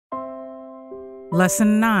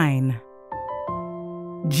Lesson 9.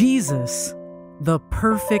 Jesus, the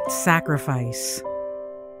perfect sacrifice.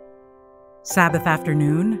 Sabbath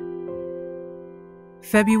Afternoon,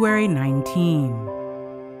 February 19.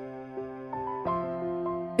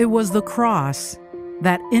 It was the cross,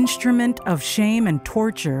 that instrument of shame and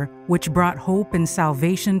torture, which brought hope and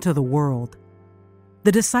salvation to the world.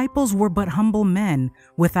 The disciples were but humble men,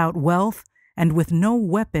 without wealth and with no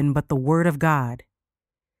weapon but the word of God.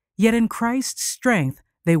 Yet in Christ's strength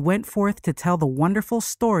they went forth to tell the wonderful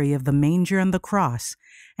story of the manger and the cross,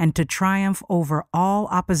 and to triumph over all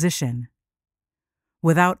opposition.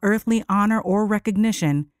 Without earthly honor or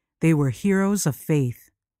recognition, they were heroes of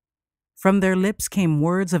faith. From their lips came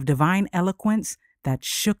words of divine eloquence that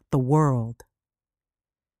shook the world.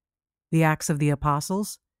 The Acts of the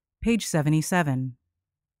Apostles, page 77.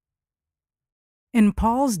 In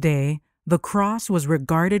Paul's day, the cross was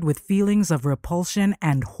regarded with feelings of repulsion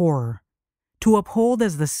and horror. To uphold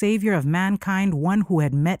as the Savior of mankind one who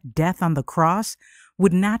had met death on the cross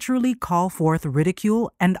would naturally call forth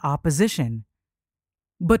ridicule and opposition.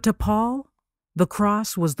 But to Paul, the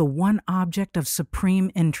cross was the one object of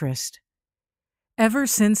supreme interest. Ever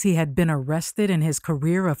since he had been arrested in his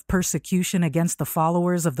career of persecution against the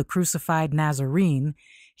followers of the crucified Nazarene,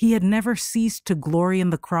 he had never ceased to glory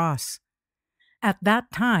in the cross. At that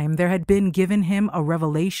time, there had been given him a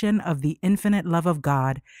revelation of the infinite love of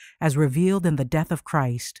God as revealed in the death of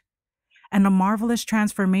Christ, and a marvelous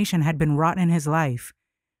transformation had been wrought in his life,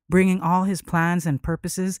 bringing all his plans and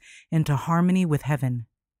purposes into harmony with heaven.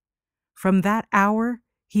 From that hour,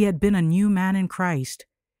 he had been a new man in Christ.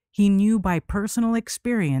 He knew by personal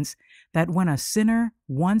experience that when a sinner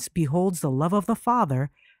once beholds the love of the Father,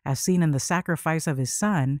 as seen in the sacrifice of his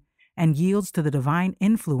Son, and yields to the divine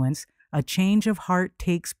influence, a change of heart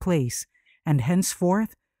takes place, and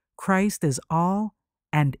henceforth Christ is all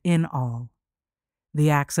and in all. The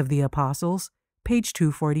Acts of the Apostles, page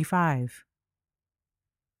 245.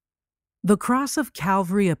 The cross of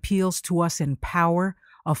Calvary appeals to us in power,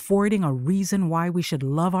 affording a reason why we should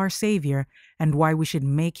love our Savior and why we should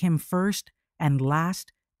make him first and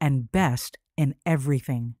last and best in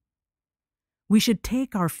everything. We should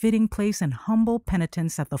take our fitting place in humble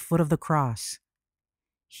penitence at the foot of the cross.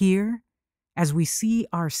 Here, as we see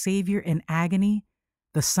our Savior in agony,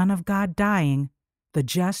 the Son of God dying, the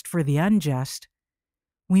just for the unjust,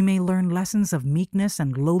 we may learn lessons of meekness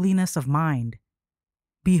and lowliness of mind.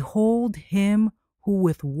 Behold him who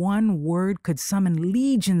with one word could summon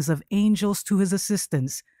legions of angels to his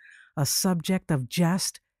assistance, a subject of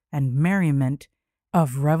jest and merriment,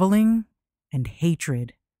 of reveling and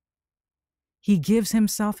hatred. He gives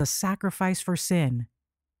himself a sacrifice for sin.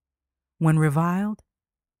 When reviled,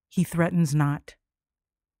 he threatens not.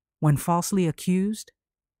 When falsely accused,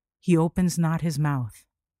 he opens not his mouth.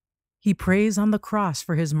 He prays on the cross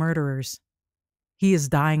for his murderers. He is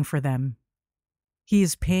dying for them. He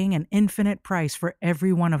is paying an infinite price for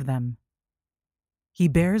every one of them. He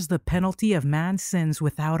bears the penalty of man's sins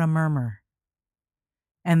without a murmur.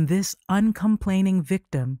 And this uncomplaining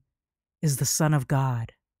victim is the Son of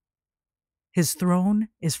God. His throne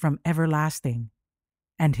is from everlasting,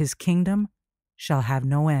 and his kingdom shall have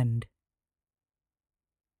no end.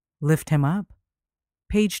 Lift him up,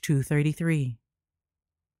 page 233.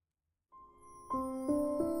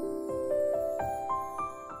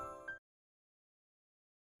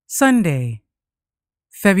 Sunday,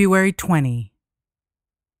 February 20.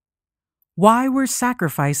 Why were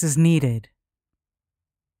sacrifices needed?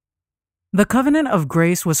 The covenant of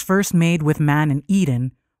grace was first made with man in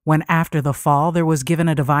Eden, when after the fall there was given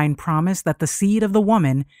a divine promise that the seed of the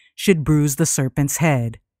woman should bruise the serpent's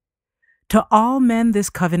head. To all men this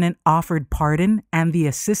covenant offered pardon and the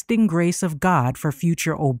assisting grace of God for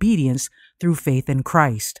future obedience through faith in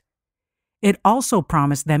Christ. It also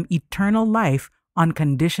promised them eternal life on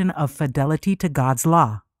condition of fidelity to God's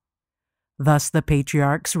law. Thus the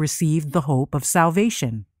patriarchs received the hope of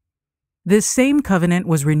salvation. This same covenant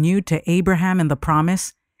was renewed to Abraham in the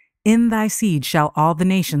promise, "In thy seed shall all the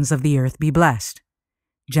nations of the earth be blessed."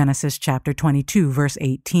 Genesis chapter 22, verse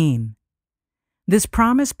 18. This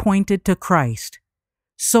promise pointed to Christ.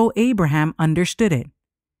 So Abraham understood it.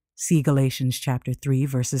 See Galatians chapter 3,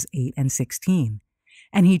 verses 8 and 16.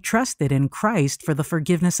 And he trusted in Christ for the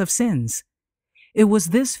forgiveness of sins. It was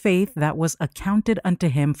this faith that was accounted unto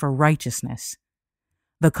him for righteousness.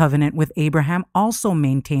 The covenant with Abraham also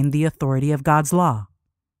maintained the authority of God's law.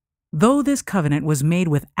 Though this covenant was made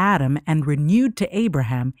with Adam and renewed to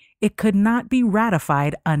Abraham, it could not be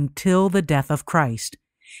ratified until the death of Christ.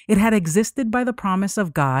 It had existed by the promise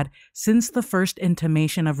of God since the first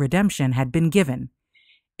intimation of redemption had been given.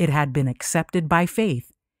 It had been accepted by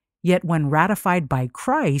faith. Yet when ratified by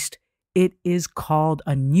Christ, it is called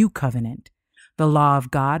a new covenant. The law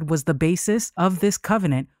of God was the basis of this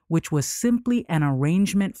covenant, which was simply an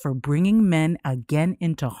arrangement for bringing men again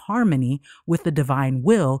into harmony with the divine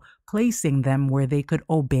will, placing them where they could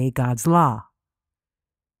obey God's law.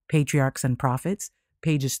 Patriarchs and Prophets,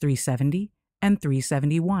 pages 370 and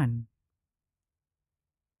 371.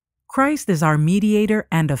 Christ is our mediator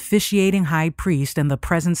and officiating high priest in the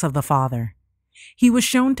presence of the Father. He was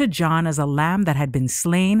shown to John as a lamb that had been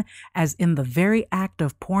slain, as in the very act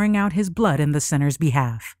of pouring out his blood in the sinner's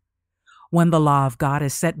behalf. When the law of God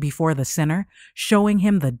is set before the sinner, showing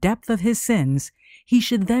him the depth of his sins, he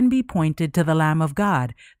should then be pointed to the Lamb of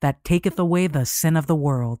God that taketh away the sin of the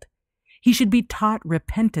world. He should be taught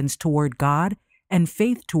repentance toward God and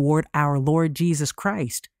faith toward our Lord Jesus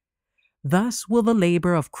Christ. Thus will the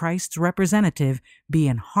labor of Christ's representative be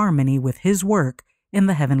in harmony with his work in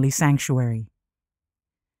the heavenly sanctuary.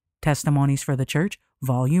 Testimonies for the Church,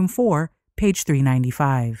 Volume 4, page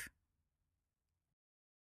 395.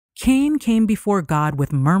 Cain came before God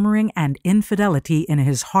with murmuring and infidelity in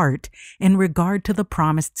his heart in regard to the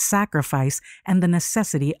promised sacrifice and the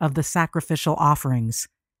necessity of the sacrificial offerings.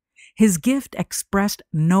 His gift expressed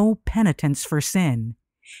no penitence for sin.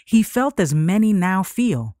 He felt as many now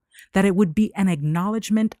feel, that it would be an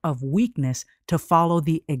acknowledgement of weakness to follow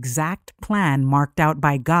the exact plan marked out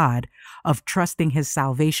by God of trusting his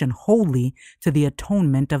salvation wholly to the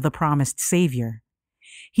atonement of the promised Savior.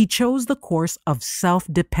 He chose the course of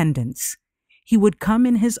self-dependence. He would come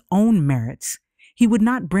in his own merits. He would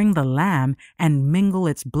not bring the lamb and mingle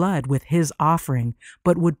its blood with his offering,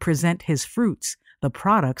 but would present his fruits, the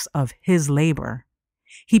products of his labor.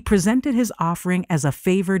 He presented his offering as a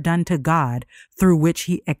favor done to God, through which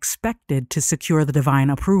he expected to secure the divine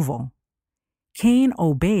approval. Cain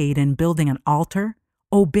obeyed in building an altar,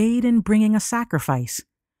 obeyed in bringing a sacrifice,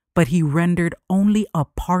 but he rendered only a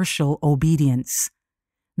partial obedience.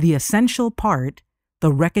 The essential part,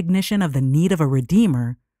 the recognition of the need of a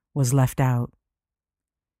Redeemer, was left out.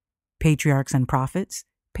 Patriarchs and Prophets,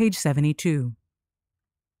 page 72.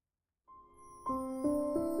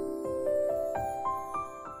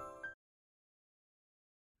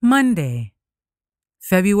 Monday,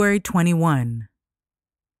 February 21.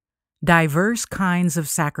 Diverse kinds of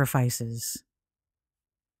sacrifices.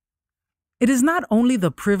 It is not only the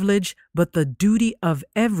privilege but the duty of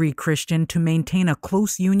every Christian to maintain a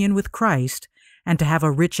close union with Christ and to have a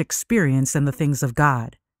rich experience in the things of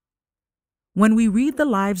God. When we read the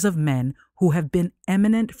lives of men who have been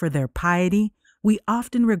eminent for their piety, we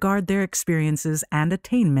often regard their experiences and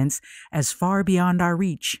attainments as far beyond our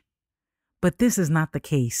reach. But this is not the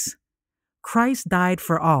case. Christ died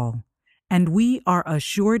for all, and we are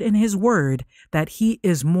assured in his word that he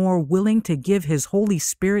is more willing to give his Holy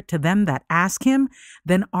Spirit to them that ask him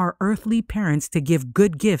than are earthly parents to give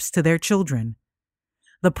good gifts to their children.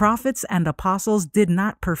 The prophets and apostles did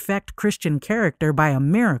not perfect Christian character by a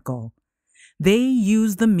miracle. They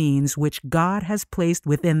used the means which God has placed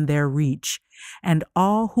within their reach, and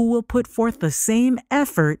all who will put forth the same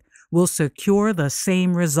effort will secure the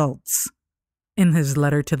same results. In his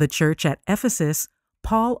letter to the church at Ephesus,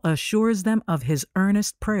 Paul assures them of his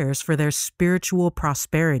earnest prayers for their spiritual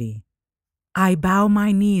prosperity. I bow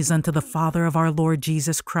my knees unto the Father of our Lord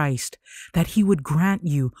Jesus Christ, that he would grant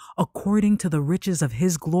you, according to the riches of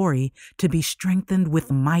his glory, to be strengthened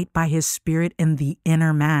with might by his Spirit in the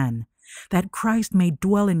inner man, that Christ may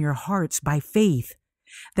dwell in your hearts by faith,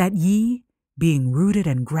 that ye, being rooted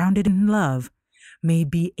and grounded in love, may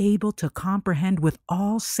be able to comprehend with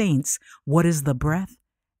all saints what is the breadth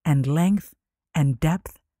and length and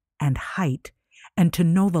depth and height, and to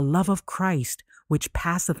know the love of Christ, which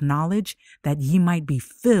passeth knowledge, that ye might be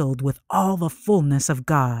filled with all the fullness of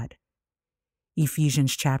God.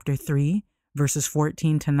 Ephesians chapter 3, verses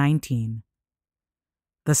 14 to 19.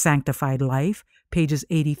 The Sanctified Life, pages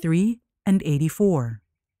 83 and 84.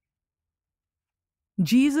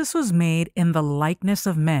 Jesus was made in the likeness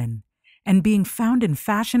of men, and being found in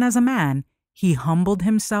fashion as a man, he humbled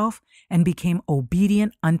himself and became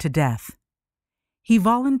obedient unto death. He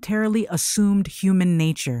voluntarily assumed human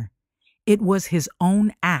nature. It was his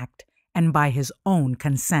own act and by his own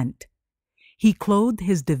consent. He clothed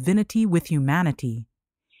his divinity with humanity.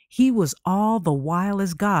 He was all the while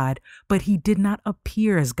as God, but he did not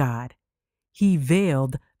appear as God. He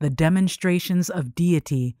veiled the demonstrations of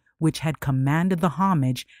deity which had commanded the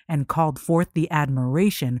homage and called forth the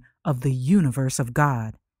admiration of the universe of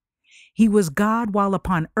God. He was God while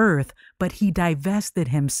upon earth, but he divested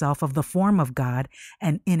himself of the form of God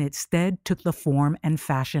and in its stead took the form and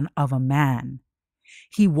fashion of a man.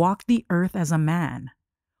 He walked the earth as a man.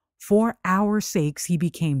 For our sakes he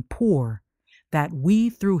became poor, that we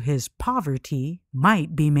through his poverty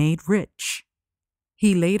might be made rich.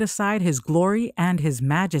 He laid aside his glory and his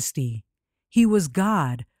majesty. He was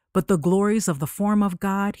God, but the glories of the form of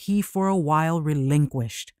God he for a while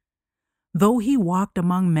relinquished. Though he walked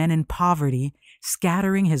among men in poverty,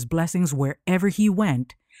 scattering his blessings wherever he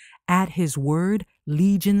went, at his word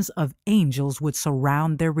legions of angels would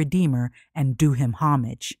surround their Redeemer and do him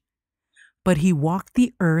homage. But he walked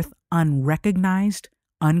the earth unrecognized,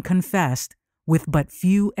 unconfessed, with but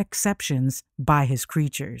few exceptions by his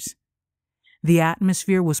creatures. The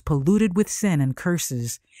atmosphere was polluted with sin and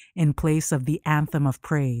curses in place of the anthem of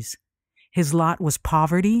praise. His lot was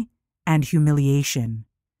poverty and humiliation.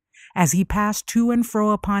 As he passed to and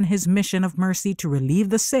fro upon his mission of mercy to relieve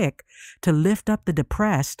the sick, to lift up the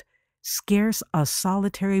depressed, scarce a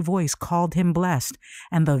solitary voice called him blessed,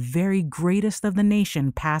 and the very greatest of the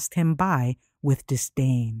nation passed him by with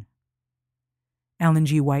disdain. Ellen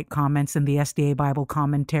G. White comments in the SDA Bible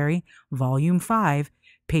Commentary, Volume 5,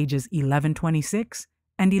 pages 1126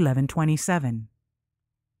 and 1127.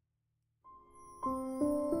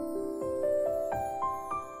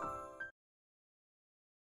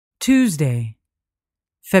 Tuesday,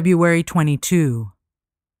 February 22.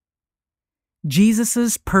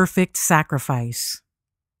 Jesus' perfect sacrifice.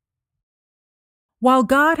 While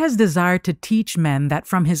God has desired to teach men that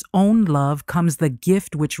from his own love comes the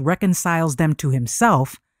gift which reconciles them to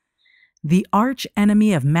himself, the arch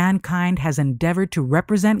enemy of mankind has endeavored to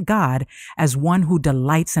represent God as one who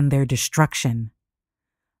delights in their destruction.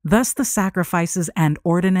 Thus the sacrifices and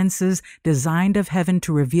ordinances designed of heaven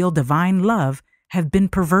to reveal divine love have been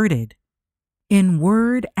perverted. In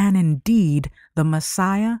word and in deed, the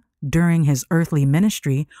Messiah, during his earthly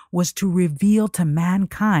ministry, was to reveal to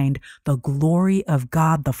mankind the glory of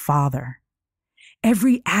God the Father.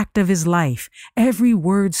 Every act of his life, every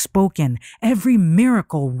word spoken, every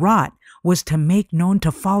miracle wrought was to make known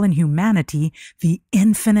to fallen humanity the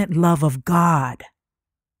infinite love of God.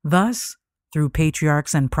 Thus, through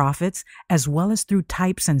patriarchs and prophets, as well as through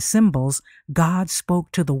types and symbols, God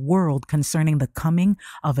spoke to the world concerning the coming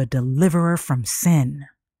of a deliverer from sin.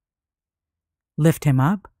 Lift Him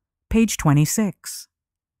Up, page 26.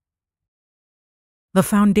 The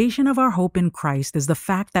foundation of our hope in Christ is the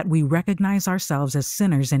fact that we recognize ourselves as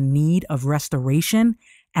sinners in need of restoration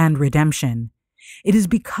and redemption. It is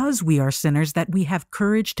because we are sinners that we have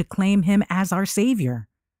courage to claim Him as our Savior.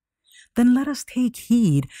 Then let us take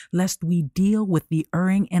heed lest we deal with the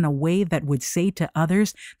erring in a way that would say to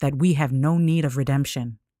others that we have no need of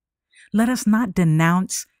redemption. Let us not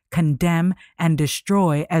denounce, condemn, and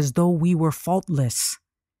destroy as though we were faultless.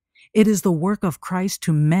 It is the work of Christ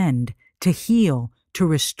to mend, to heal, to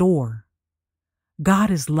restore.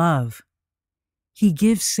 God is love. He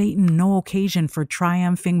gives Satan no occasion for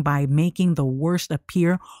triumphing by making the worst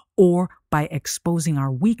appear or by exposing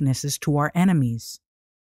our weaknesses to our enemies.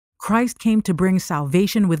 Christ came to bring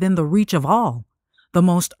salvation within the reach of all. The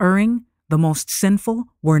most erring, the most sinful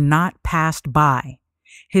were not passed by.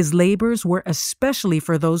 His labors were especially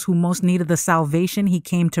for those who most needed the salvation He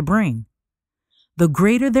came to bring. The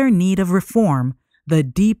greater their need of reform, the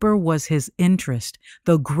deeper was His interest,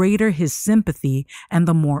 the greater His sympathy, and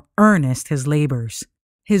the more earnest His labors.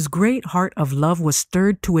 His great heart of love was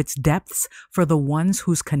stirred to its depths for the ones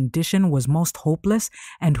whose condition was most hopeless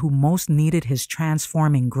and who most needed His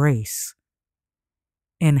transforming grace.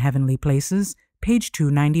 In Heavenly Places, page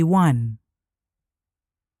 291.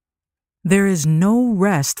 There is no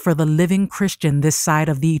rest for the living Christian this side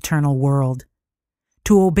of the eternal world.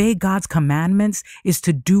 To obey God's commandments is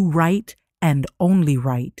to do right and only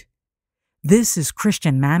right. This is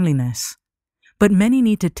Christian manliness. But many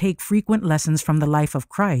need to take frequent lessons from the life of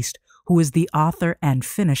Christ, who is the author and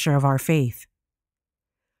finisher of our faith.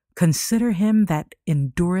 Consider Him that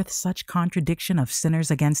endureth such contradiction of sinners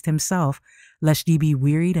against Himself, lest ye be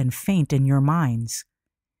wearied and faint in your minds.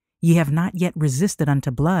 Ye have not yet resisted unto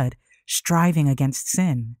blood, striving against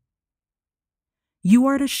sin. You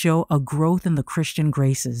are to show a growth in the Christian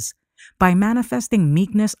graces. By manifesting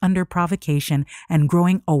meekness under provocation and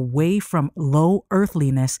growing away from low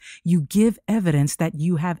earthliness, you give evidence that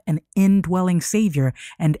you have an indwelling Savior,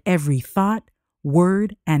 and every thought,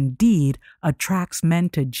 word, and deed attracts men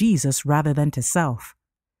to Jesus rather than to self.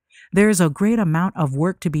 There is a great amount of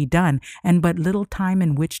work to be done and but little time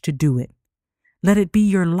in which to do it. Let it be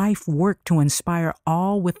your life work to inspire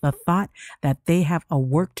all with the thought that they have a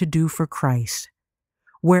work to do for Christ.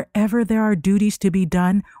 Wherever there are duties to be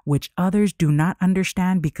done which others do not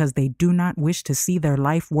understand because they do not wish to see their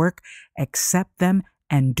life work, accept them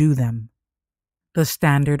and do them. The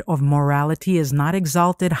standard of morality is not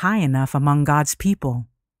exalted high enough among God's people.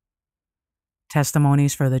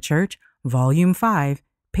 Testimonies for the Church, Volume 5,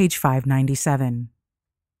 page 597.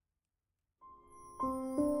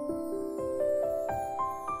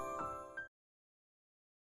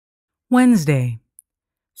 Wednesday,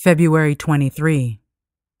 February 23.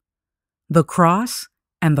 The Cross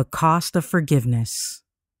and the Cost of Forgiveness.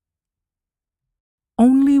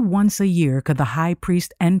 Only once a year could the high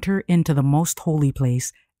priest enter into the most holy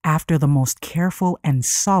place after the most careful and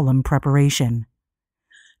solemn preparation.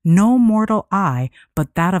 No mortal eye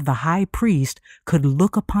but that of the high priest could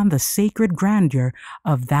look upon the sacred grandeur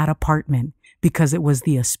of that apartment, because it was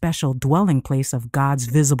the especial dwelling place of God's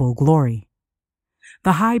visible glory.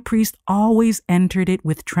 The high priest always entered it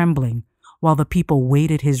with trembling, while the people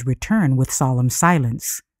waited his return with solemn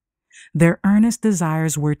silence. Their earnest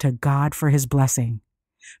desires were to God for his blessing.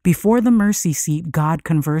 Before the mercy seat, God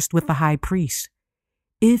conversed with the high priest.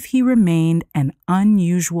 If he remained an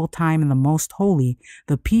unusual time in the most holy,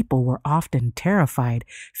 the people were often terrified,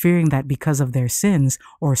 fearing that because of their sins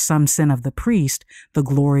or some sin of the priest, the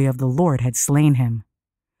glory of the Lord had slain him.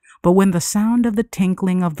 But when the sound of the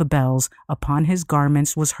tinkling of the bells upon his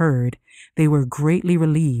garments was heard, they were greatly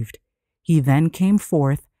relieved. He then came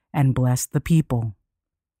forth and blessed the people.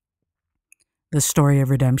 The Story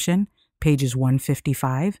of Redemption, pages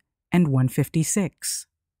 155 and 156.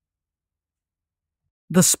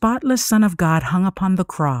 The spotless Son of God hung upon the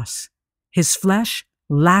cross, his flesh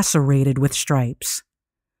lacerated with stripes.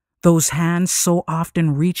 Those hands so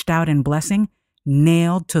often reached out in blessing,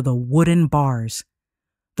 nailed to the wooden bars.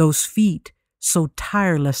 Those feet, so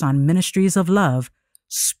tireless on ministries of love,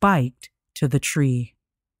 spiked to the tree.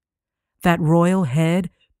 That royal head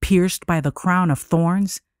pierced by the crown of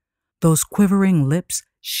thorns, those quivering lips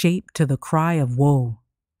shaped to the cry of woe.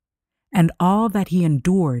 And all that he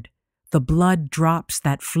endured, the blood drops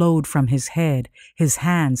that flowed from his head, his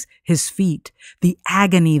hands, his feet, the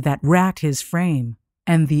agony that racked his frame,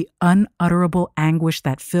 and the unutterable anguish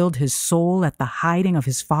that filled his soul at the hiding of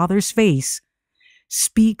his Father's face,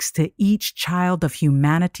 speaks to each child of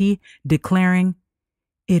humanity, declaring,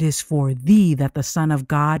 "It is for thee that the Son of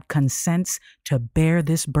God consents to bear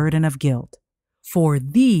this burden of guilt. For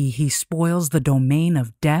thee he spoils the domain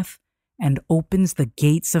of death and opens the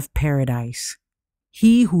gates of paradise.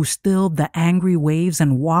 He who stilled the angry waves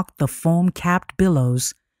and walked the foam-capped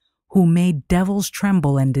billows, who made devils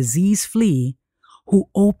tremble and disease flee, who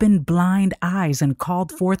opened blind eyes and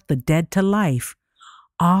called forth the dead to life,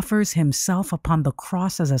 offers himself upon the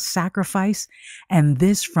cross as a sacrifice, and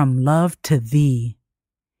this from love to thee.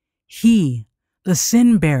 He, the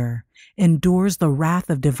sin-bearer, endures the wrath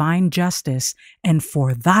of divine justice, and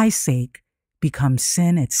for thy sake becomes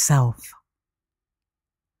sin itself."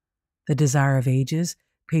 The Desire of Ages,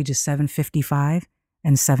 pages 755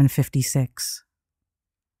 and 756.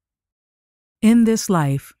 In this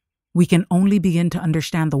life, we can only begin to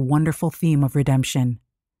understand the wonderful theme of redemption.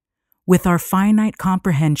 With our finite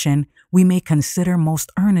comprehension, we may consider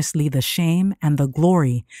most earnestly the shame and the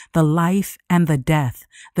glory, the life and the death,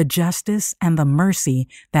 the justice and the mercy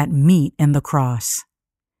that meet in the cross.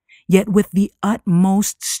 Yet with the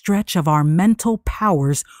utmost stretch of our mental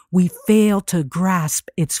powers, we fail to grasp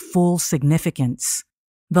its full significance.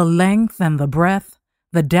 The length and the breadth,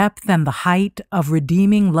 the depth and the height of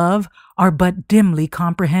redeeming love are but dimly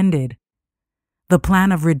comprehended. The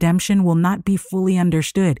plan of redemption will not be fully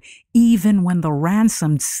understood, even when the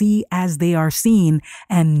ransomed see as they are seen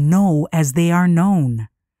and know as they are known.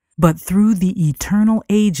 But through the eternal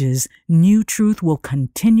ages, new truth will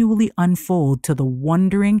continually unfold to the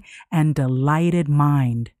wondering and delighted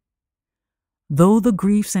mind. Though the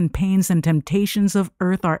griefs and pains and temptations of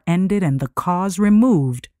earth are ended and the cause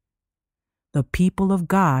removed, the people of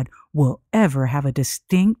God will ever have a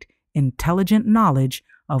distinct, intelligent knowledge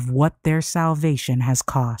of what their salvation has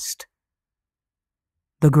cost.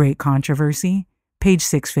 The Great Controversy, page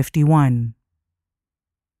 651.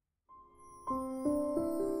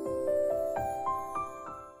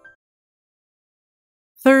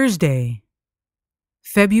 Thursday,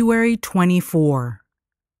 February 24.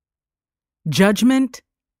 Judgment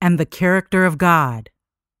and the Character of God.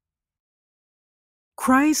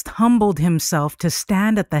 Christ humbled himself to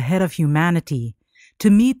stand at the head of humanity,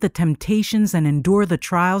 to meet the temptations and endure the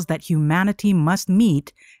trials that humanity must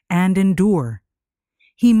meet and endure.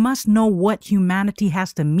 He must know what humanity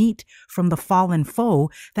has to meet from the fallen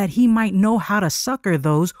foe, that he might know how to succor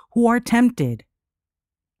those who are tempted.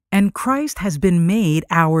 And Christ has been made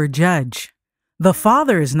our judge. The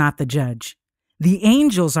Father is not the judge. The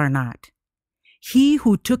angels are not. He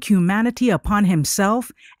who took humanity upon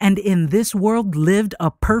himself and in this world lived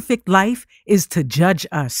a perfect life is to judge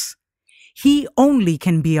us. He only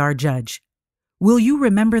can be our judge. Will you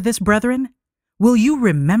remember this, brethren? Will you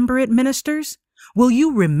remember it, ministers? Will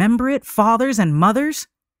you remember it, fathers and mothers?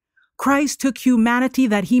 Christ took humanity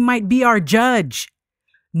that he might be our judge.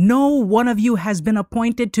 No one of you has been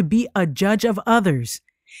appointed to be a judge of others.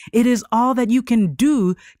 It is all that you can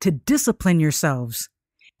do to discipline yourselves.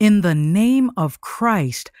 In the name of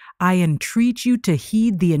Christ, I entreat you to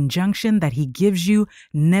heed the injunction that he gives you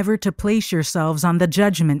never to place yourselves on the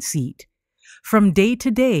judgment seat. From day to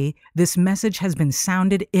day, this message has been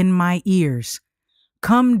sounded in my ears.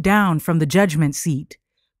 Come down from the judgment seat.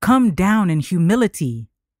 Come down in humility.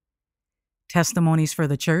 Testimonies for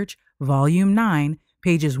the Church, Volume 9,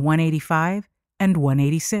 pages 185 and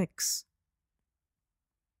 186.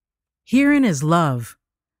 Herein is love,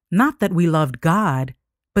 not that we loved God,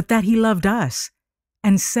 but that he loved us,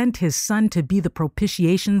 and sent his Son to be the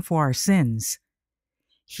propitiation for our sins.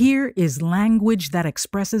 Here is language that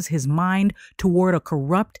expresses his mind toward a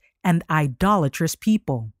corrupt and idolatrous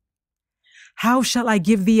people. How shall I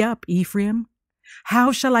give thee up, Ephraim?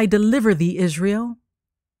 How shall I deliver thee, Israel?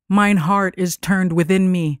 Mine heart is turned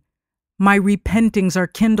within me. My repentings are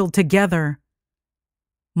kindled together.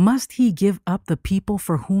 Must he give up the people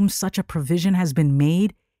for whom such a provision has been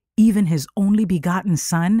made, even his only begotten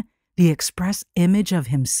Son, the express image of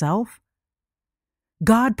himself?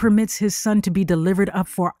 God permits his Son to be delivered up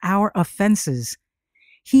for our offenses.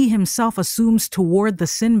 He himself assumes toward the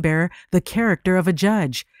sin-bearer the character of a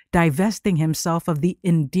judge, divesting himself of the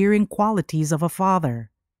endearing qualities of a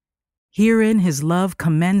father. Herein his love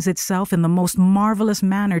commends itself in the most marvelous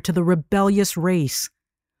manner to the rebellious race.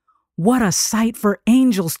 What a sight for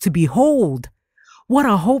angels to behold! What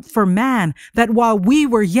a hope for man that while we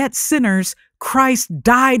were yet sinners, Christ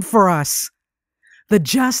died for us! The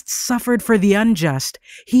just suffered for the unjust.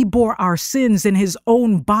 He bore our sins in his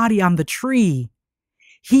own body on the tree.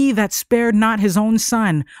 He that spared not his own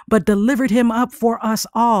Son, but delivered him up for us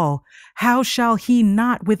all, how shall he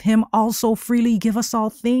not with him also freely give us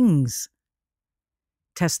all things?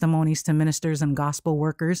 Testimonies to Ministers and Gospel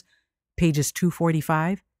Workers, pages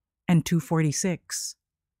 245 and 246.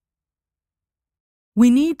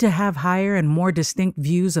 We need to have higher and more distinct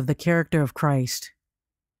views of the character of Christ.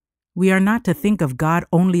 We are not to think of God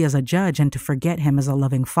only as a judge and to forget him as a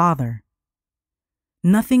loving Father.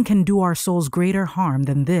 Nothing can do our souls greater harm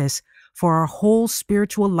than this, for our whole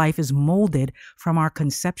spiritual life is molded from our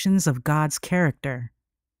conceptions of God's character.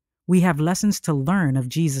 We have lessons to learn of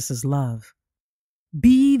Jesus' love.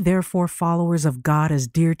 Be therefore followers of God as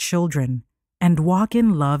dear children, and walk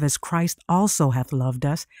in love as Christ also hath loved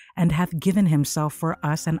us, and hath given himself for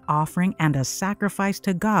us an offering and a sacrifice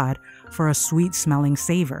to God for a sweet-smelling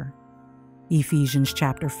savor. Ephesians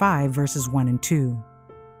chapter 5, verses 1 and 2.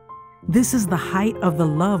 This is the height of the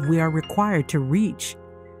love we are required to reach,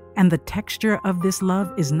 and the texture of this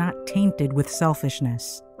love is not tainted with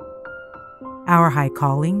selfishness. Our High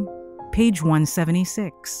Calling, page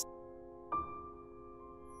 176.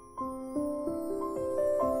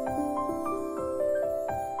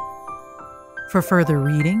 For further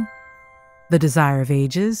reading, The Desire of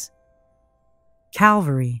Ages,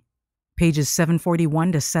 Calvary, pages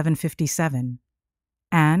 741 to 757,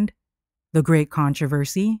 and The Great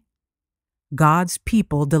Controversy, God's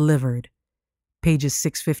People Delivered, pages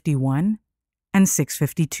 651 and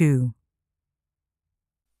 652.